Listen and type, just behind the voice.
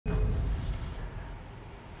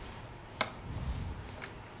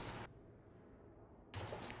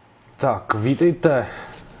Tak, vítejte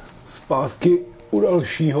zpátky u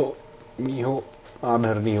dalšího mýho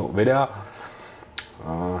nádherného videa.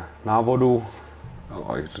 Návodu,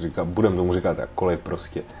 budem tomu říkat jakkoliv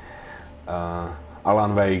prostě.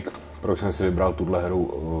 Alan Wake, proč jsem si vybral tuhle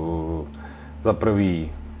hru? Za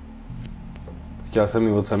prvý, chtěl jsem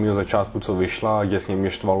ji od samého začátku, co vyšla, děsně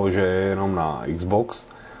mě štvalo, že je jenom na Xbox.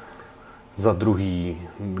 Za druhý,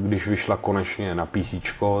 když vyšla konečně na PC,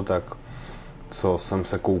 tak co jsem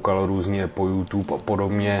se koukal různě po YouTube a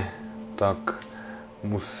podobně, tak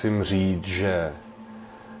musím říct, že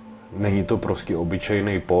není to prostě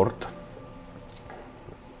obyčejný port,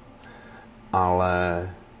 ale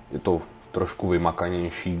je to trošku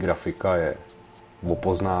vymakanější, grafika je o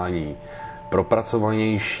poznání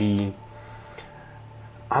propracovanější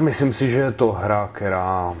a myslím si, že je to hra,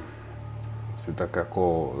 která si tak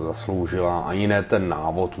jako zasloužila, ani ne ten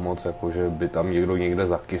návod moc, jakože by tam někdo někde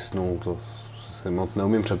zakysnul, to si moc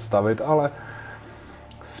neumím představit, ale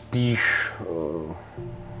spíš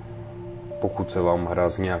pokud se vám hra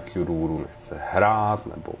z nějakého důvodu nechce hrát,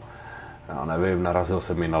 nebo já nevím, narazil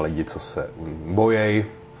jsem i na lidi, co se bojejí,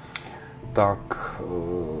 tak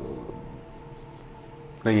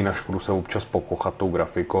není na škodu se občas pokochat tou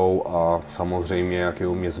grafikou a samozřejmě, jak je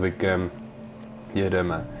u mě zvykem,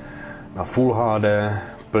 jedeme na Full HD,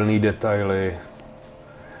 plný detaily,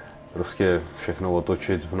 prostě všechno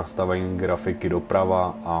otočit v nastavení grafiky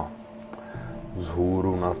doprava a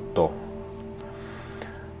vzhůru na to.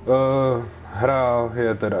 Hra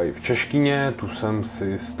je teda i v češtině, tu jsem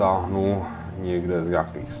si stáhnul někde z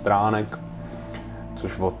nějakých stránek,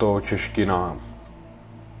 což o to čeština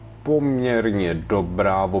poměrně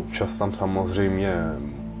dobrá, občas tam samozřejmě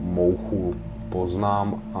mouchu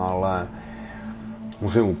poznám, ale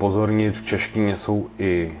musím upozornit, v češtině jsou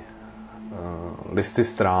i listy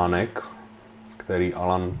stránek, který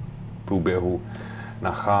Alan v průběhu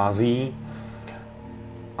nachází,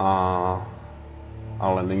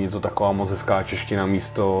 ale není to taková moc hezká čeština,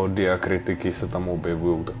 místo diakritiky se tam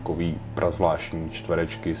objevují takový prazvláštní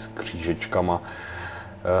čtverečky s křížečkama.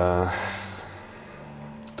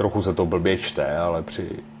 Trochu se to blbě čte, ale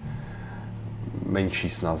při menší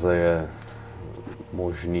snaze je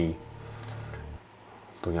možný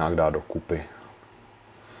to nějak dát dokupy.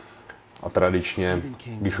 A tradičně,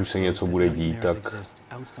 když už se něco bude dít, tak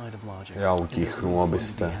já utichnu,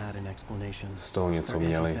 abyste z toho něco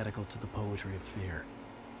měli.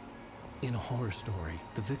 In a horror story,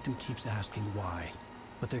 the victim keeps asking why,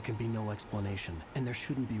 but there can be no explanation, and there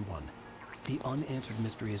shouldn't be one. The unanswered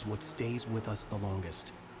mystery is what stays with us the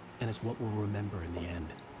longest, and it's what we'll remember in the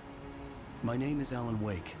end. My name is Alan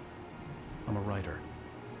Wake. I'm a writer.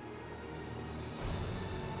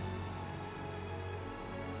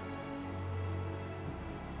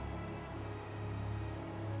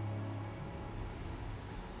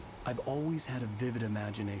 I've always had a vivid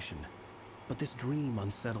imagination, but this dream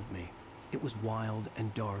unsettled me. It was wild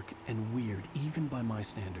and dark and weird, even by my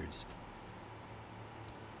standards.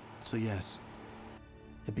 So yes,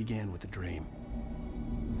 it began with a dream.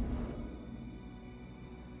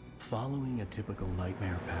 Following a typical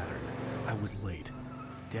nightmare pattern, I was late,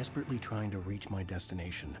 desperately trying to reach my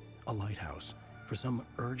destination, a lighthouse. For some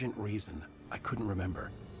urgent reason, I couldn't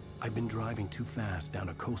remember. I'd been driving too fast down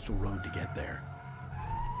a coastal road to get there.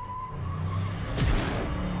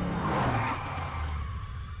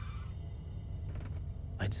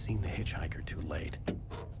 I'd seen the hitchhiker too late.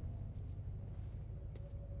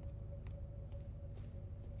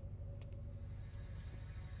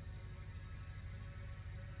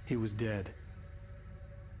 He was dead.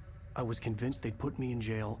 I was convinced they'd put me in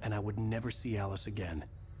jail and I would never see Alice again.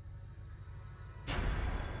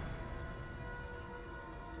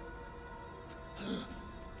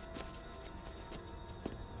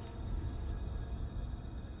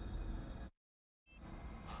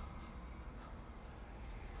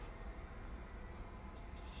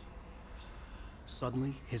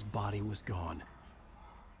 Suddenly, his body was gone.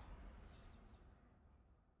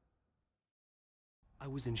 I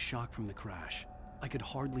was in shock from the crash. I could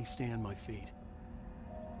hardly stay on my feet.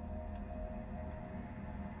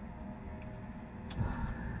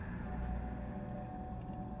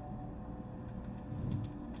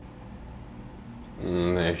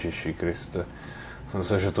 Ježiši Kriste. Jsem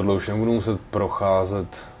myslel, že tohle už nebudu muset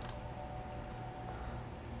procházet.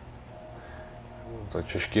 Ta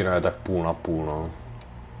čeština je tak půl na půl, no.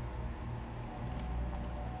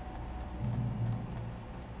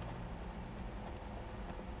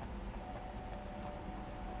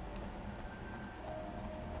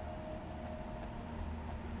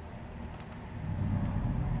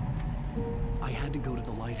 I had to go to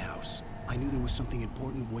the lighthouse. I knew there was something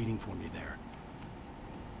important waiting for me there.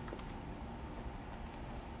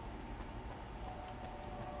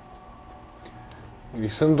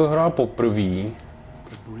 Když jsem to hrál poprvé, je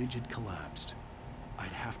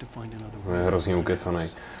hrozně ukecanej.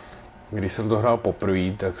 Když jsem to hrál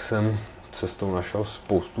poprvé, tak jsem cestou našel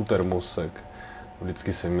spoustu termosek.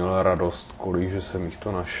 Vždycky jsem měl radost, kolik, že jsem jich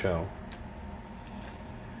to našel.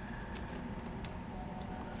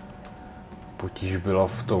 Potíž byla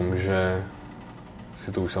v tom, že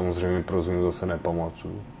si to už samozřejmě pro změnu zase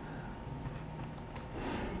nepamatuju.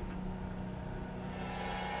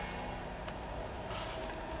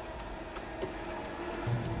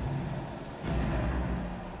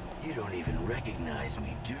 You don't even recognize me,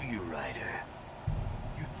 do you, Ryder?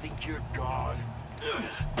 You think you're God?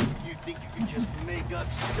 You think you can just make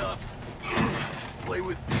up stuff? Play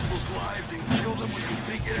with people's lives and kill them when you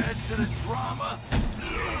think it adds to the drama?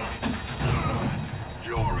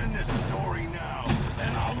 You're in this story now,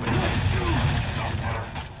 and I'll make you suffer.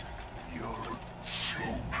 You're a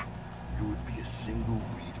joke. It would be a single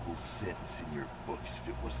readable sentence in your books if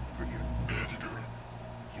it wasn't for your editor.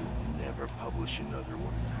 You'll never publish another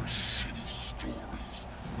one of your shitty stories,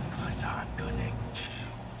 'cause I'm gonna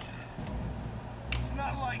kill you. It's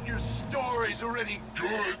not like your stories are any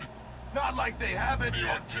good. Not like they have any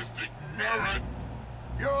artistic merit.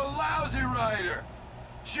 You're a lousy writer.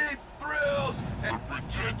 Cheap thrills and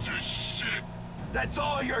pretentious shit. That's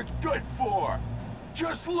all you're good for.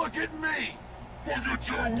 Just look at me. Look at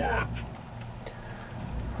your work.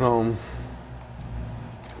 No,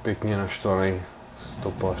 pěkně naštvaný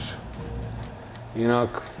stopař.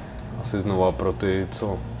 Jinak asi znova pro ty,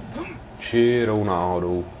 co čirou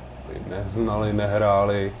náhodou neznali,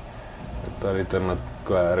 nehráli, tady tenhle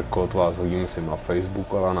QR kód vás hodím si na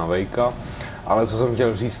Facebook, ale na Vejka. Ale co jsem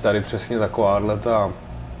chtěl říct, tady přesně takováhle ta,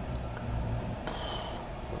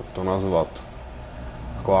 jak to nazvat,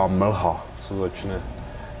 taková mlha, co začne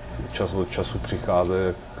čas od času přicházet,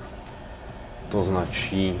 jak to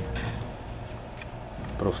značí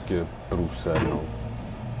prostě průsernou.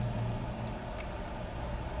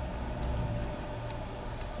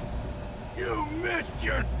 You missed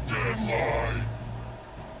your deadline.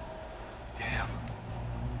 Damn.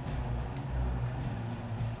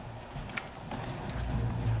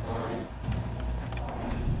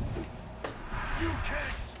 You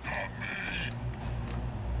can't stop me.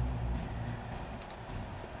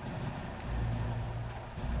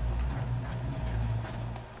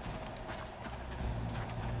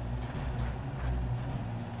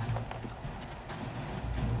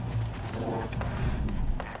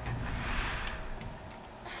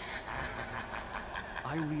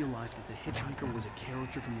 I realized that the hitchhiker was a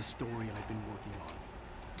character from the story I've been working on.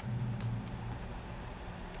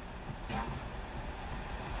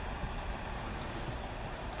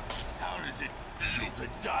 How does it feel to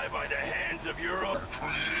die by the hands of your own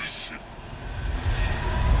creation?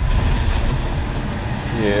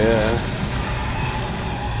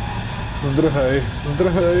 Zdrhej,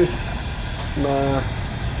 zdrhej. Ne.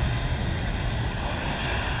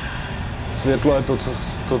 Světlo je to,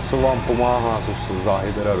 co vám pomáhá, což se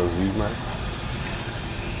záhy teda dozvíme.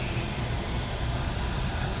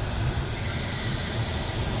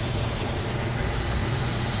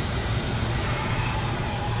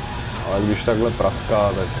 Ale když takhle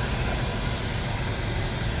praská, tak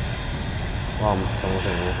vám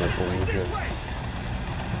samozřejmě moc nepomůže.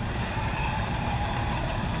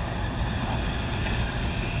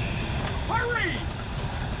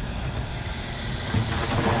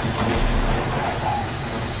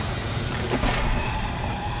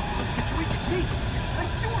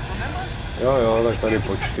 Jo, tak tady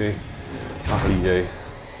počkej a hlídej.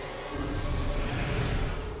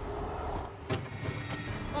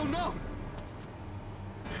 Oh no!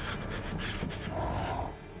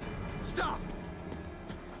 Stop!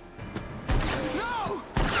 No!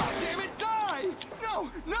 God damn it, die! No!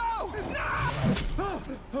 No!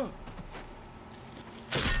 No!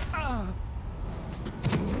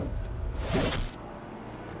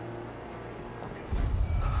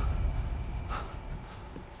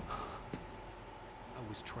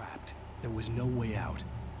 Trapped. There was no way out.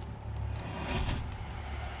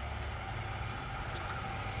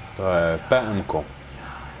 To je PM-ko.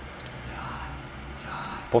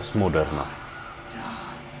 Postmoderna.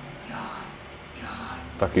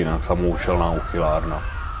 Tak jinak samoučelná uchylárna.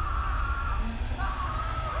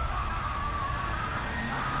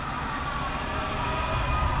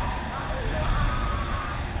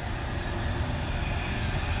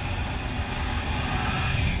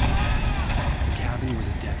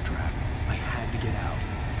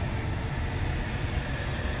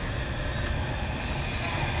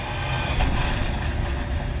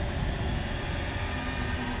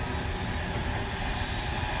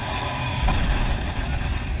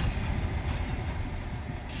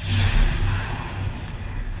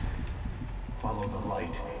 Follow the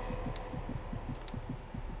light.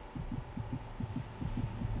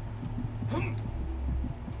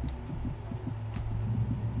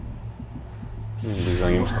 Bych za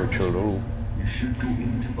ním skočil dolů. You should go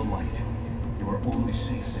into the light. You are only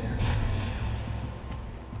safe there.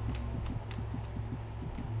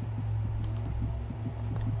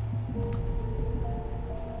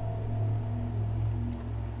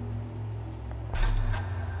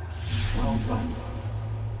 Well done.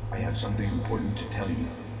 I have something important to tell you.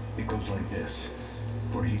 It goes like this.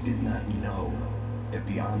 For he did not know that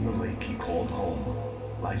beyond the lake he called home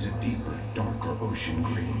lies a deeper, darker ocean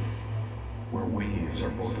green, where waves are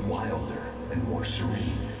both wilder and more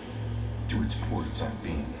serene. To its ports I've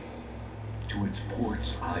been. To its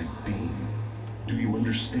ports I've been. Do you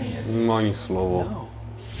understand? Ani slovo. No.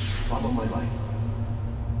 Follow my light.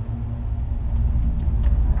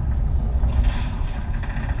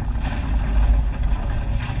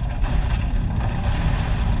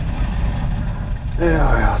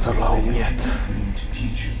 Já tohle umět. To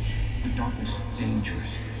teach you. The darkness is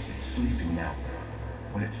dangerous. It's sleeping now.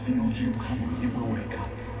 When it feels you coming, it will wake up.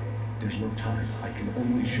 There's no time. I can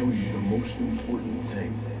only show you the most important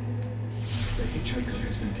thing. The hitchhiker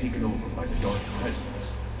has been taken over by the dark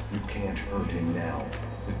presence. You can't hurt him now.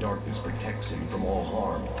 The darkness protects him from all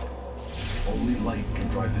harm. Only light can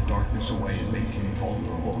drive the darkness away and make him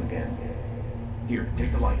vulnerable again. Here,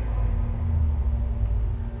 take the light.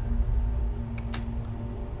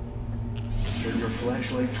 Turn your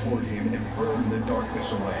flashlight toward him and burn the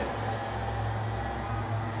darkness away.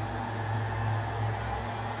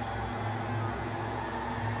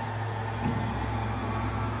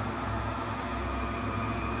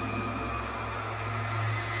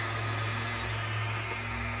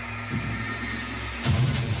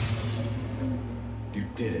 You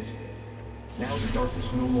did it. Now the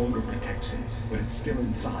darkness no longer protects him, but it's still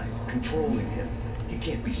inside, controlling him. He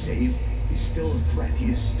can't be saved. He's still a threat. He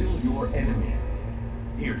is still your enemy.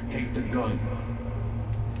 Here, take the gun.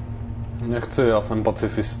 Nechci, já jsem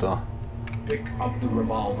pacifista. Pick up the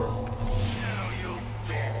revolver.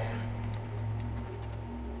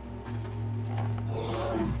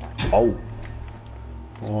 Au.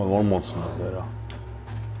 No, on mocno teda.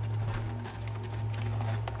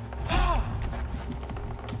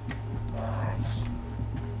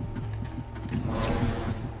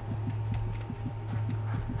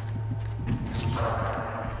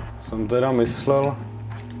 Jsem teda myslel...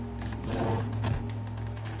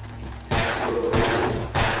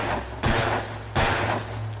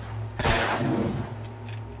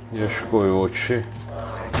 Ježkuj oči.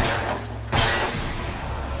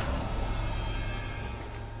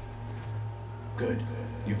 Good.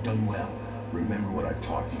 You've done well. Remember what I've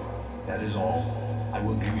taught you. That is all. I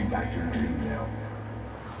will give you back your dream now.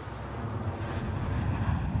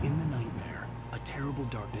 In the nightmare, a terrible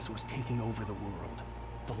darkness was taking over the world.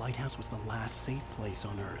 The lighthouse was the last safe place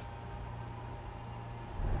on Earth.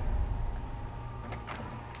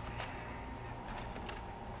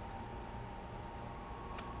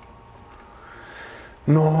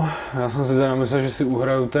 No, já jsem si teda myslel, že si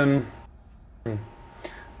uhraju ten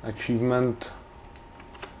achievement,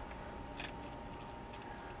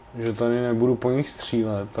 že tady nebudu po nich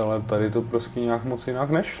střílet, ale tady to prostě nějak moc jinak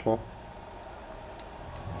nešlo.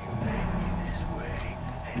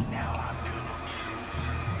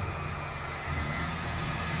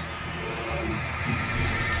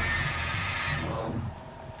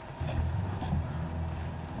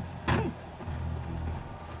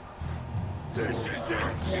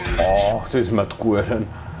 Ty zmetku jeden.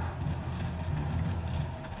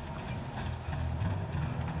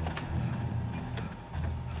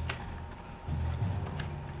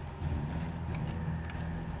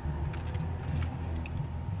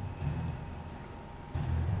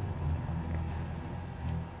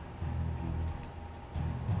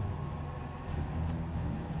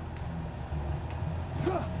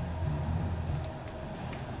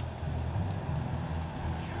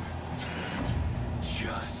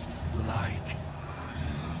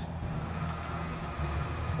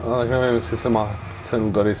 Tak nevím, jestli se má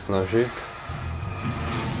cenu tady snažit.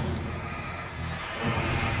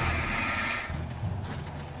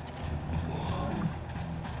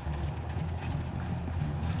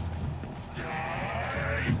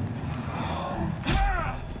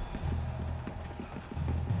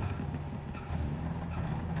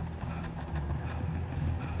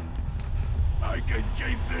 I can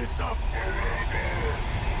keep this up forever.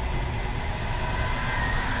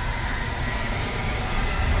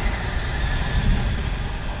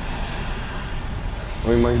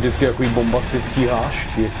 Oni mají vždycky takový bombastický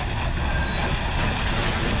hášky.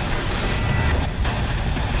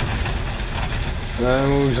 Ne,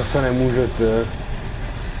 už zase nemůžete.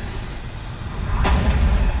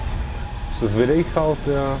 Se vydejchal,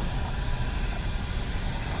 ty.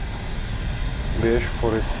 Běž,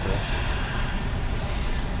 Foriste.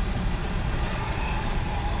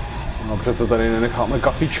 No přece tady nenecháme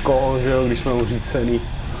kafičko, že jo, když jsme uřícený.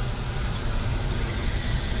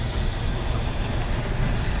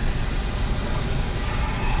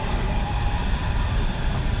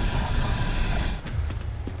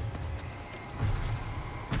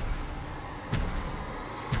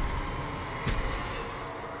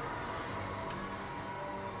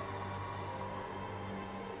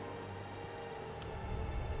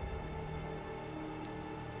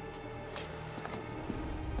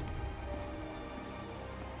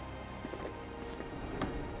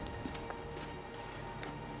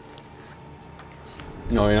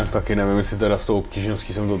 No jinak taky nevím, jestli teda s tou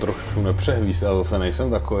obtížností jsem to trošku nepřehvíz, ale zase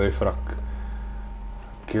nejsem takový frak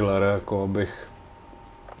killer, jako abych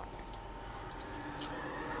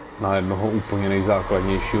na jednoho úplně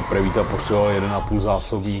nejzákladnějšího prevíta potřeboval 1,5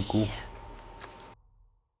 zásobníku.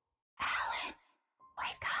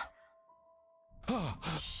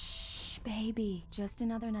 Shh, baby, just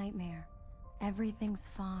another nightmare. Everything's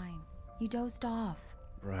fine. You dozed off.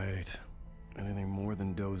 Right. Anything more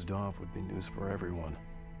than dozed off would be news for everyone.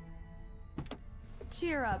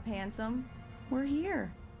 Cheer up, handsome. We're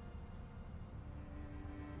here.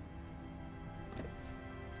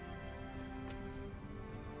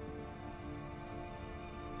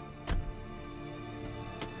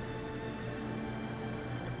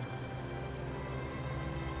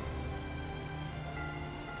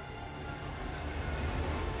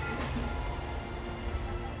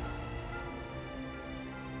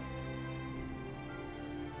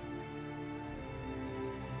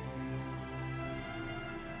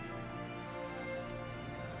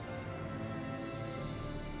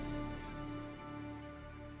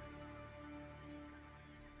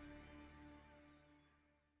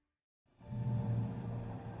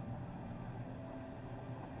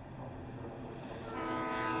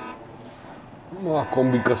 No a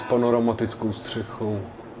kombíka s panoramatickou střechou.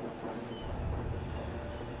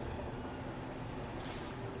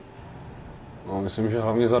 No, myslím, že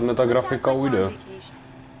hlavně za dne ta grafika ujde.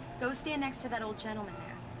 Go stand next to that old gentleman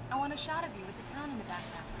there. I want a shot of you with the town in the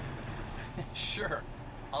background. Sure.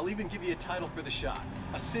 I'll even give you a title for the shot.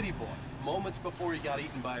 A city boy, moments before he got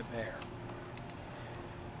eaten by a bear.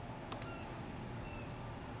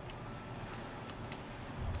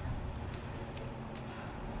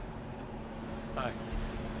 Hi.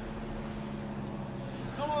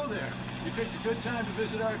 Hello there. You picked a good time to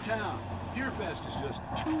visit our town. Deerfest is just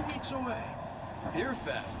 2 weeks away.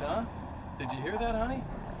 Deerfest, huh? Did you hear that, honey?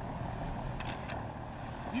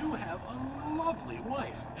 You have a lovely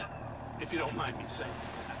wife. If you don't mind me saying.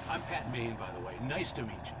 I'm Pat Maine, by the way. Nice to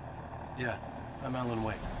meet you. Yeah, I'm Alan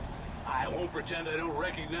Wake. I won't pretend I don't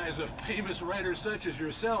recognize a famous writer such as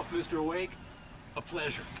yourself, Mr. Wake. A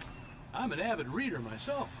pleasure. I'm an avid reader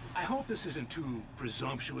myself. I hope this isn't too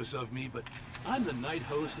presumptuous of me, but I'm the night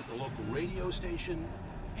host at the local radio station.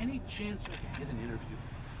 Any chance I could get an interview?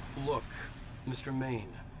 Look, Mr.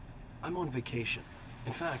 Maine, I'm on vacation.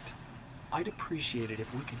 In fact, I'd appreciate it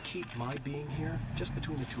if we could keep my being here just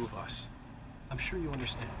between the two of us. I'm sure you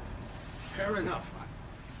understand. Fair enough.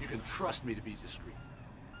 You can trust me to be discreet.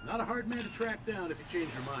 Not a hard man to track down if you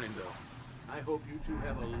change your mind, though. I hope you two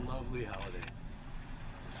have a lovely holiday.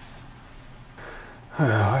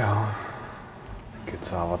 Jo.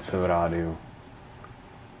 Kecávat se v rádiu.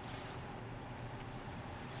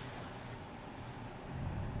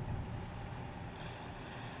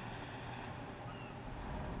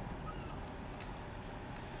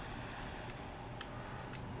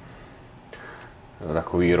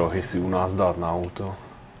 Takový rohy si u nás dát na auto.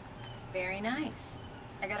 Very nice.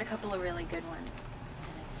 I got a couple of really good ones.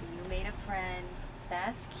 And I see you made a friend.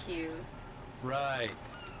 That's cute. Right.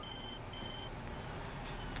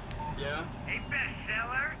 Yeah? Hey,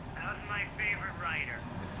 bestseller. How's my favorite writer?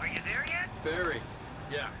 Are you there yet? Barry.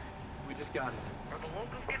 Yeah, we just got it. Are the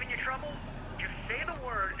locals giving you trouble? Just say the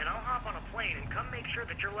word and I'll hop on a plane and come make sure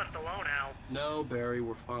that you're left alone, Al. No, Barry,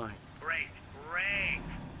 we're fine. Great, great.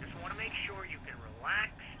 Just want to make sure you can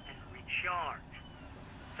relax and recharge.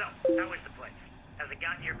 So, how is the place? Has it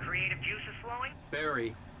gotten your creative juices flowing?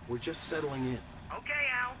 Barry, we're just settling in. Okay,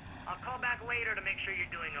 Al. I'll call back later to make sure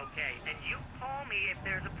you're doing okay. And you call me if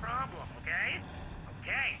there's a problem, okay?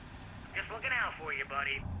 Okay. I'm just looking out for you,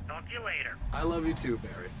 buddy. Talk to you later. I love you too,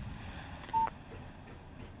 Barry.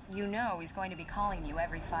 You know he's going to be calling you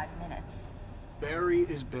every 5 minutes. Barry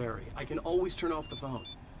is Barry. I can always turn off the phone.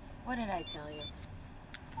 What did I tell you?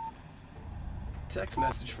 Text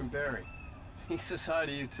message from Barry. He says hi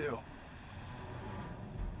to you too.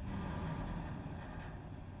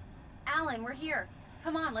 Alan, we're here.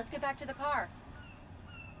 Come on, let's get back to the car.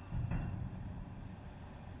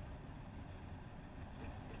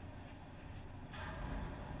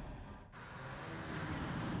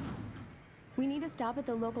 We need to stop at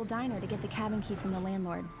the local diner to get the cabin key from the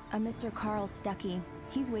landlord, a Mr. Carl Stuckey.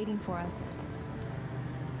 He's waiting for us.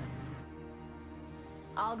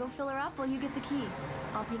 I'll go fill her up while you get the key.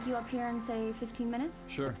 I'll pick you up here in, say, 15 minutes?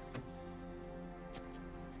 Sure.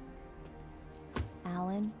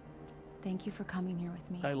 Alan, thank you for coming here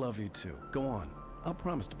with me. I love you too. Go on. I'll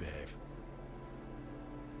promise to behave.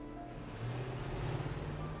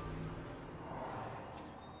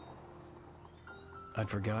 I'd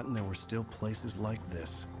forgotten there were still places like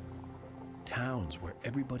this. Towns where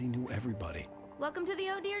everybody knew everybody. Welcome to the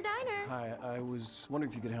Oh Dear Diner. Hi, I was wondering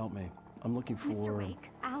if you could help me. I'm looking for... Mr. Wake.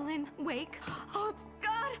 Alan Wake. Oh,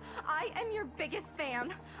 God! I am your biggest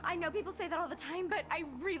fan. I know people say that all the time, but I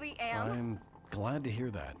really am. I'm glad to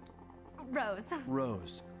hear that. Rose.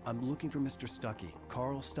 Rose, I'm looking for Mr. Stuckey.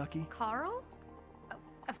 Carl Stuckey? Carl? Oh,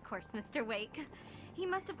 of course, Mr. Wake. He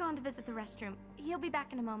must have gone to visit the restroom. He'll be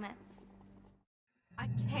back in a moment. I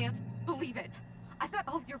can't believe it. I've got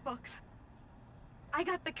all your books. I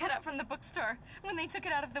got the cutout from the bookstore when they took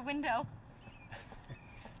it out of the window.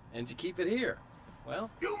 And you keep it here. Well,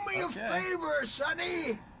 Do me a favor,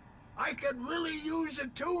 Sonny. I could really use a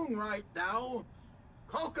tune right now.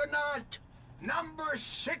 Coconut, number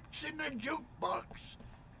 6 in the jukebox.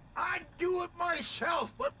 I'd do it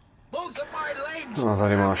myself, but both of my legs No,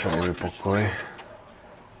 tady máš můj pokoj.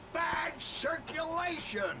 bad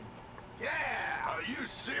circulation. Yeah. Are you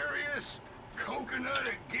serious? Coconut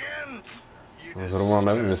again? No, zrovna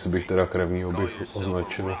nevím, jestli bych teda krevní oběh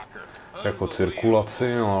označil jako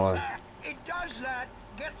cirkulaci, no ale... It does that.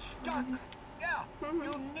 Get stuck. Yeah.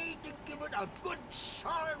 You need to give it a good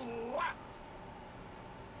solid whack.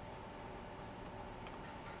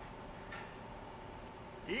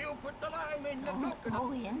 You put the lime in the coconut.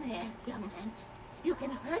 Go in there, young man. You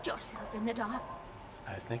can hurt yourself in the dark.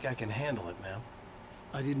 I think I can handle it, ma'am.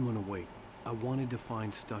 I didn't want to wait. I wanted to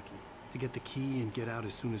find Stuckey, to get the key and get out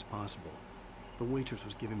as soon as possible. The waitress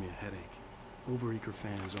was giving me a headache. Overeager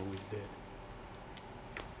fans always did.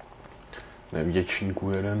 Nevděčníku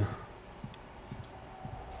jeden.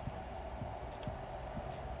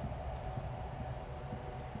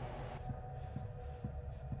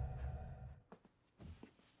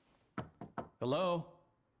 Hello?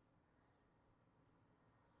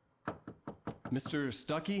 Mr.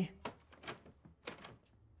 Stuckey?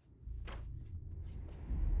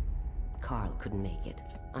 Carl couldn't make it.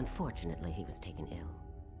 Unfortunately, he was taken ill.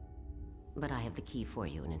 But I have the key for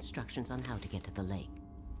you and instructions on how to get to the lake.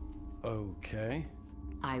 Okay.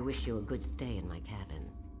 I wish you a good stay in my cabin.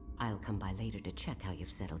 I'll come by later to check how you've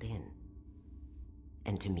settled in.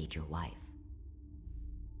 And to meet your wife.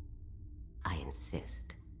 I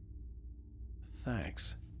insist.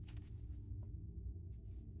 Thanks.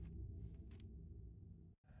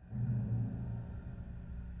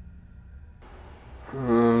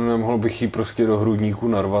 Nemohl bych jí prostě do hrudníku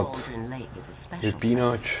narvat Cauldron Lake is a special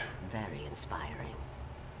vypínač. place. Very inspiring.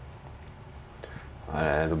 A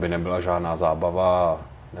ne, to by nebyla žádná zábava,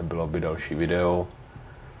 nebylo by další video.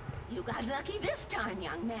 You got lucky this time,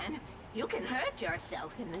 young man. You can hurt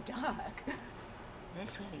yourself in the dark.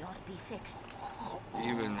 This really ought to be fixed.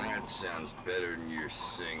 Even that sounds better than your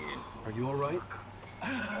singing. Are you all right?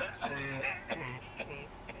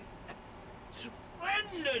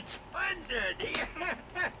 Splendid, splendid.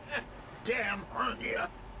 Damn hernia.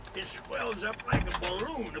 It swells up like a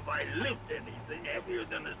balloon if I lift anything heavier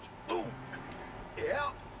than a spoon.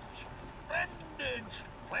 Yeah. Splendid,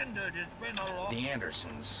 splendid. It's been a long... The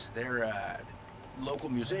Andersons, they're, local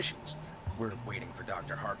musicians. We're waiting for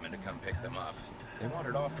Dr. Hartman to come pick them up. They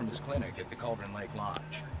wandered off from his clinic at the Cauldron Lake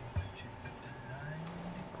Lodge.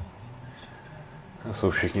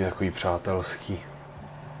 Jsou všichni takový přátelský.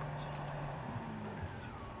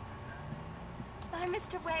 Bye,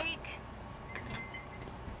 Mr. Wake.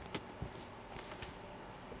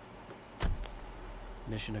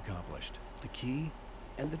 Mission accomplished. The key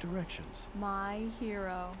and the directions. My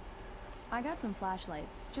hero. I got some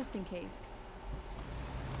flashlights, just in case.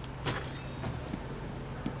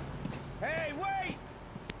 Hey, wait!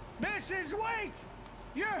 Mrs. Wake!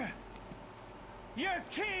 Your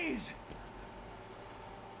keys!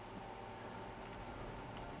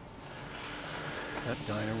 That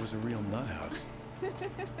diner was a real nut house.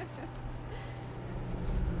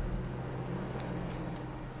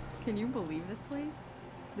 Can you believe this place?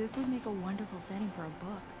 This would make a wonderful setting for a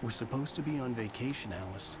book. We're supposed to be on vacation,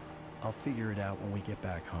 Alice. I'll figure it out when we get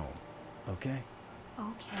back home. okay?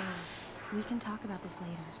 Okay. We can talk about this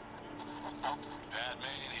later. Pat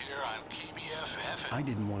made it here on KBFF. I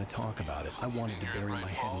didn't want to talk about it. I wanted to bury my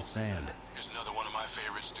head in sand. Here's another one of my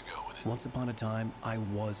favorites to go with it. Once upon a time, I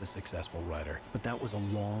was a successful writer, but that was a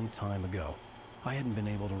long time ago. I hadn't been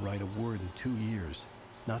able to write a word in 2 years,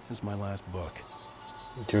 not since my last book.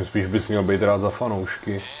 Tím spíš bys měl být rád za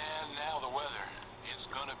fanoušky. And now the weather. It's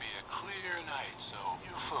gonna be a clear night, so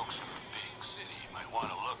you folks from the big city might want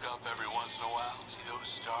to look up every once in a while, see those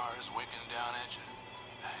stars winking down at you.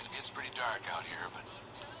 It gets pretty dark out here, but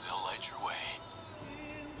they'll light your way.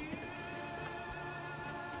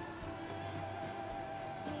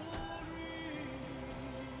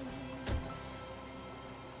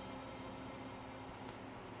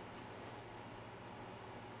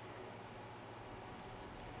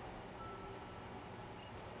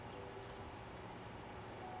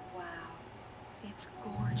 It's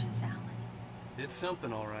gorgeous, Alan. It's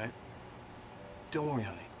something, all right. Don't worry,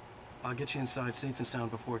 honey. I'll get you inside safe and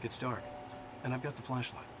sound before it gets dark. And I've got the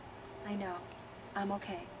flashlight. I know. I'm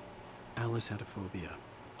okay. Alice had a phobia.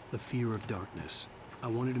 The fear of darkness. I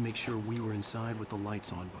wanted to make sure we were inside with the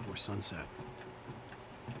lights on before sunset.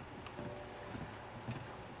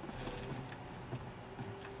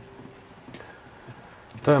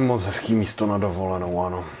 To je moc hezký místo na dovolenou,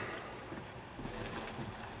 ano.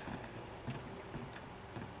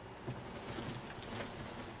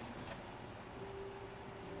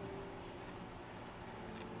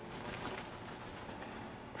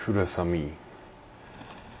 Všude samý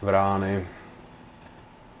vrány,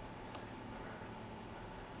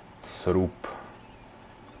 srub,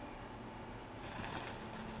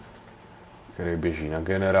 který běží na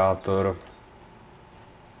generátor.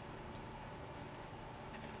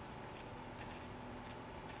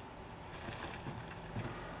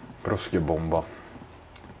 Prostě bomba.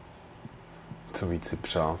 Co víc si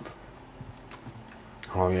přát.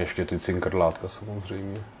 Hlavně ještě ty cinkrlátka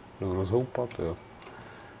samozřejmě. Jdu rozhoupat, jo.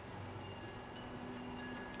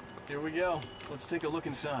 Here we go. Let's take a look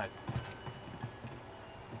inside.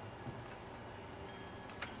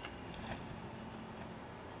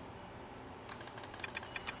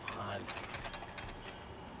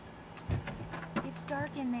 It's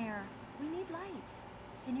dark in there. We need lights.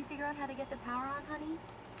 Can you figure out how to get the power on, honey?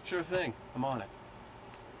 Sure thing. I'm on it.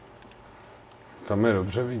 Tam je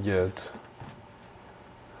dobře vidět.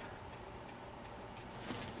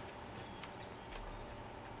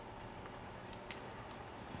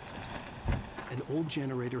 An old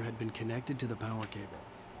generator had been connected to the power cable.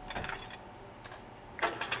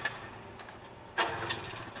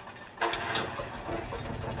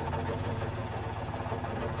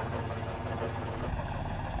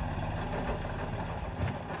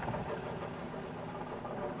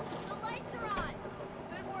 The lights are on.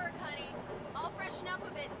 Good work, honey. I'll freshen up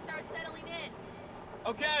a bit and start settling in.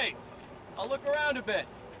 Okay. I'll look around a bit.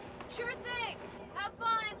 Sure thing. Have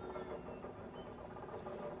fun.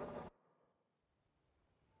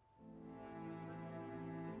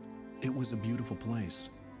 It was a beautiful place.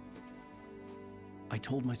 I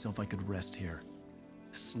told myself I could rest here,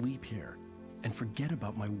 sleep here, and forget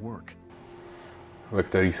about my work. Ve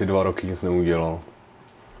který si 2 roky nic neudělal.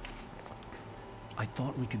 I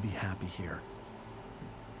thought we could be happy here.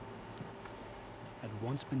 Had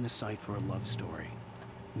once been the site for a love story.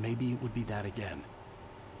 Maybe it would be that again.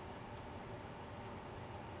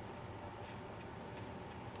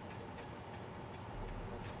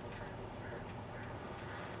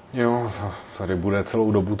 Jo, tady bude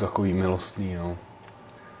celou dobu takový milostný, no.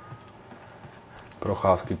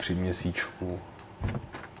 Procházky při měsíčku.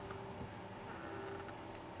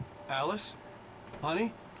 Alice?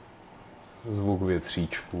 Honey? Zvuk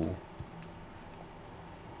větříčků.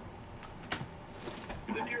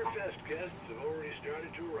 The Deer Fest guests have already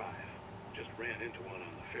started to arrive. Just ran into one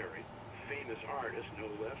on the ferry. Famous artist, no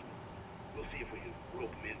less. We'll see if we can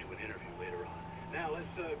rope him into an interview later on. Now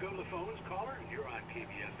let's go to the phones. Caller, you're on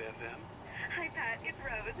KBFFM. Hi, Pat. It's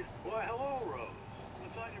Rose. Why, hello, Rose.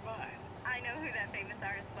 What's on your mind? I know who that famous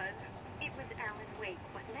artist was. It was Alan Wake,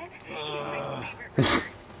 wasn't it? He's my favorite writer.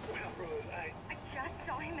 Well, Rose, I just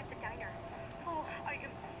saw him at the diner. Oh, I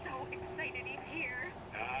am so excited he's here.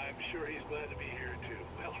 I'm sure he's glad to be here, too.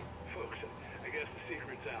 Well, folks, I guess the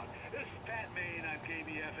secret's out. This is Pat Maine on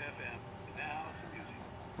KBFFM. Now, some music.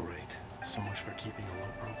 Great. So much for keeping a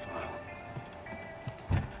low profile.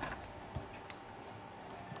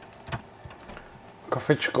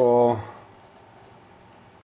 Kafečko.